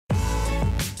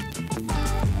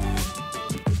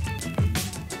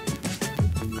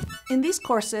In these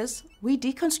courses, we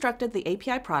deconstructed the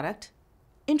API product,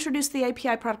 introduced the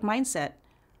API product mindset,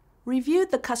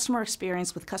 reviewed the customer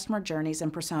experience with customer journeys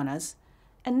and personas,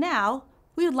 and now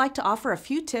we would like to offer a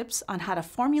few tips on how to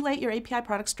formulate your API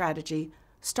product strategy,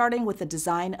 starting with the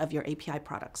design of your API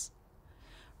products.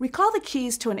 Recall the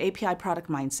keys to an API product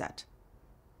mindset.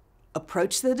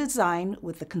 Approach the design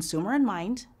with the consumer in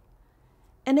mind.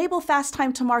 Enable fast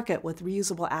time to market with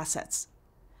reusable assets.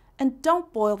 And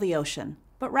don't boil the ocean,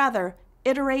 but rather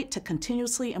iterate to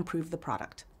continuously improve the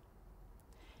product.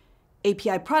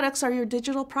 API products are your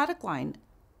digital product line,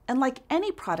 and like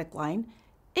any product line,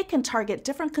 it can target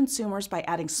different consumers by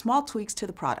adding small tweaks to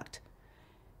the product.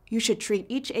 You should treat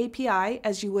each API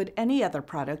as you would any other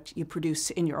product you produce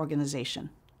in your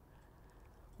organization.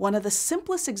 One of the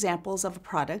simplest examples of a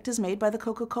product is made by the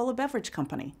Coca-Cola beverage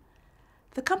company.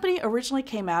 The company originally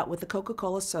came out with the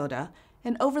Coca-Cola soda,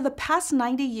 and over the past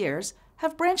 90 years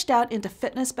have branched out into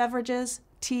fitness beverages,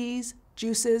 teas,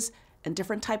 juices, and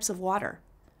different types of water.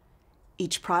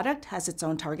 Each product has its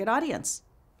own target audience.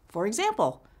 For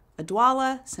example,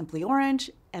 Adwala, Simply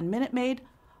Orange, and Minute Maid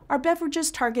are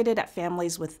beverages targeted at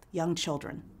families with young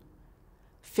children.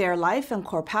 Fairlife and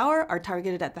Core Power are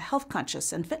targeted at the health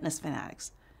conscious and fitness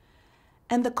fanatics.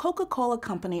 And the Coca-Cola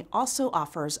company also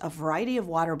offers a variety of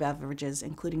water beverages,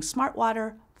 including Smart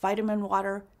Water, Vitamin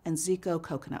Water, and Zico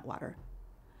Coconut Water.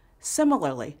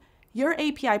 Similarly, your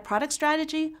API product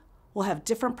strategy will have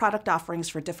different product offerings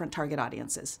for different target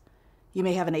audiences. You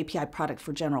may have an API product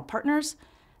for general partners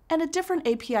and a different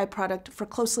API product for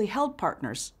closely held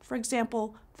partners, for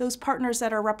example, those partners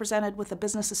that are represented with a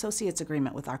business associates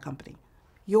agreement with our company.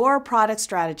 Your product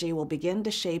strategy will begin to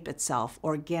shape itself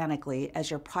organically as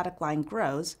your product line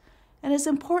grows, and it's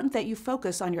important that you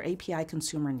focus on your API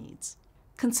consumer needs.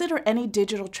 Consider any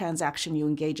digital transaction you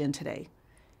engage in today,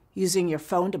 using your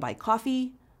phone to buy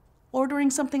coffee, ordering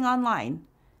something online,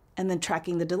 and then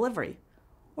tracking the delivery,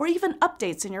 or even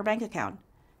updates in your bank account.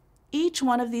 Each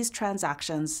one of these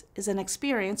transactions is an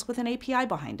experience with an API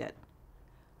behind it.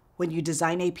 When you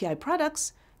design API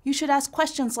products, you should ask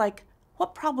questions like,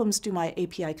 what problems do my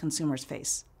API consumers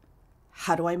face?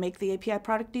 How do I make the API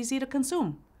product easy to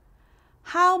consume?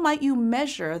 How might you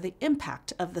measure the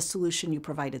impact of the solution you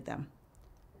provided them?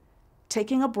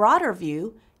 Taking a broader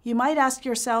view, you might ask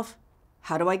yourself,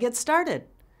 how do I get started?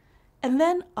 And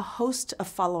then a host of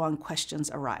follow-on questions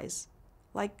arise,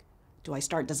 like, do I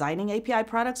start designing API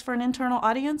products for an internal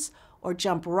audience or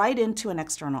jump right into an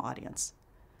external audience?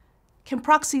 Can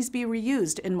proxies be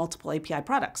reused in multiple API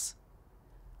products?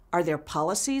 Are there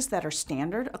policies that are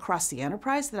standard across the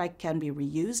enterprise that can be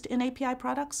reused in API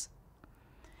products?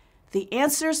 The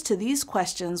answers to these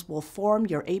questions will form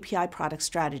your API product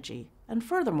strategy, and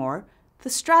furthermore, the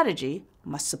strategy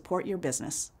must support your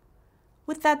business.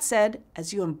 With that said,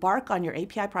 as you embark on your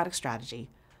API product strategy,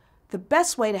 the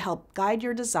best way to help guide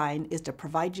your design is to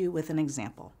provide you with an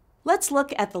example. Let's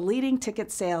look at the leading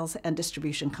ticket sales and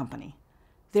distribution company.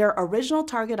 Their original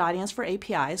target audience for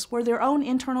APIs were their own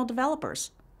internal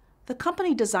developers. The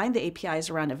company designed the APIs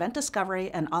around event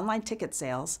discovery and online ticket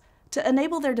sales to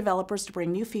enable their developers to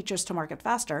bring new features to market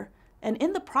faster, and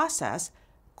in the process,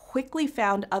 quickly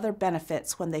found other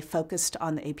benefits when they focused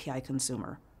on the API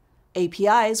consumer.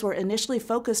 APIs were initially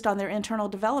focused on their internal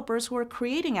developers who were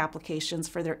creating applications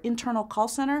for their internal call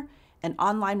center and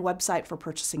online website for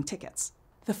purchasing tickets.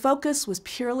 The focus was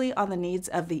purely on the needs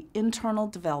of the internal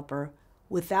developer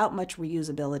without much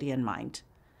reusability in mind.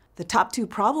 The top two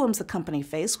problems the company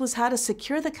faced was how to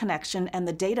secure the connection and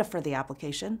the data for the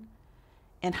application,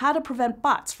 and how to prevent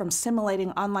bots from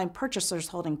simulating online purchasers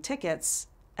holding tickets,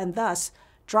 and thus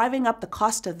driving up the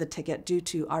cost of the ticket due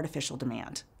to artificial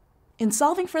demand. In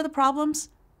solving for the problems,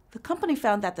 the company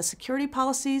found that the security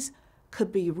policies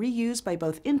could be reused by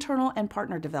both internal and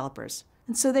partner developers.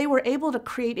 And so they were able to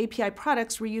create API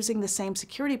products reusing the same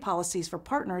security policies for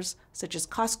partners, such as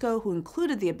Costco, who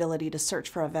included the ability to search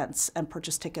for events and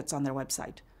purchase tickets on their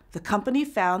website. The company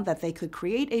found that they could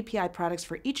create API products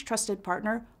for each trusted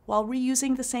partner while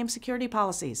reusing the same security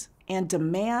policies. And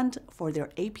demand for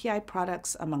their API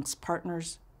products amongst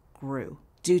partners grew.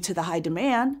 Due to the high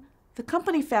demand, the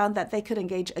company found that they could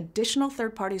engage additional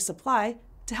third-party supply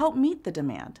to help meet the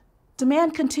demand.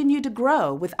 Demand continued to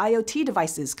grow with IoT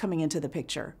devices coming into the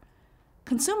picture.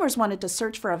 Consumers wanted to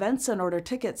search for events and order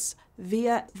tickets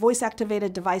via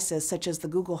voice-activated devices such as the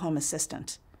Google Home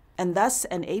Assistant. And thus,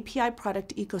 an API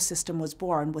product ecosystem was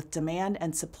born with demand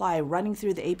and supply running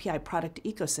through the API product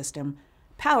ecosystem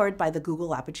powered by the Google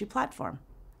Apigee platform.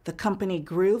 The company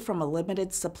grew from a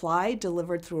limited supply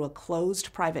delivered through a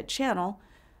closed private channel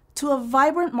to a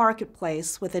vibrant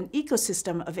marketplace with an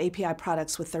ecosystem of API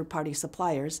products with third-party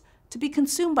suppliers to be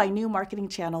consumed by new marketing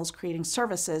channels creating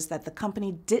services that the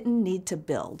company didn't need to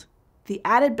build. The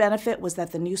added benefit was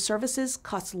that the new services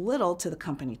cost little to the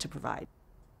company to provide.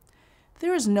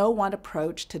 There is no one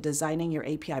approach to designing your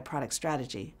API product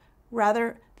strategy.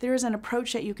 Rather, there is an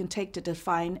approach that you can take to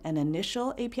define an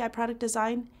initial API product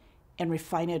design and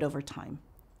refine it over time.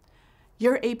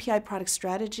 Your API product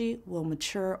strategy will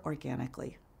mature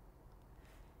organically.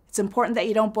 It's important that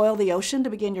you don't boil the ocean to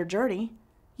begin your journey.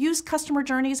 Use customer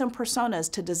journeys and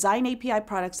personas to design API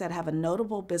products that have a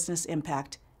notable business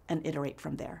impact and iterate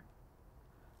from there.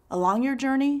 Along your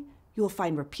journey, you will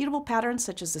find repeatable patterns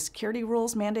such as the security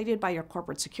rules mandated by your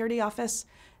corporate security office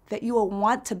that you will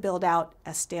want to build out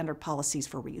as standard policies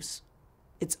for reuse.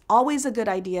 It's always a good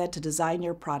idea to design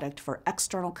your product for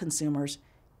external consumers,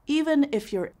 even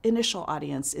if your initial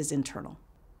audience is internal.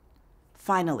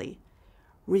 Finally,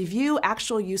 review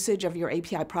actual usage of your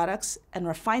API products and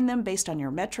refine them based on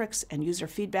your metrics and user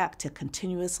feedback to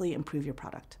continuously improve your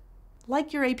product.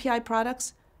 Like your API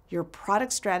products, your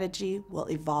product strategy will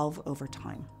evolve over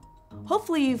time.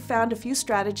 Hopefully you've found a few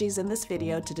strategies in this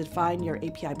video to define your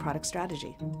API product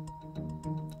strategy.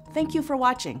 Thank you for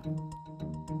watching.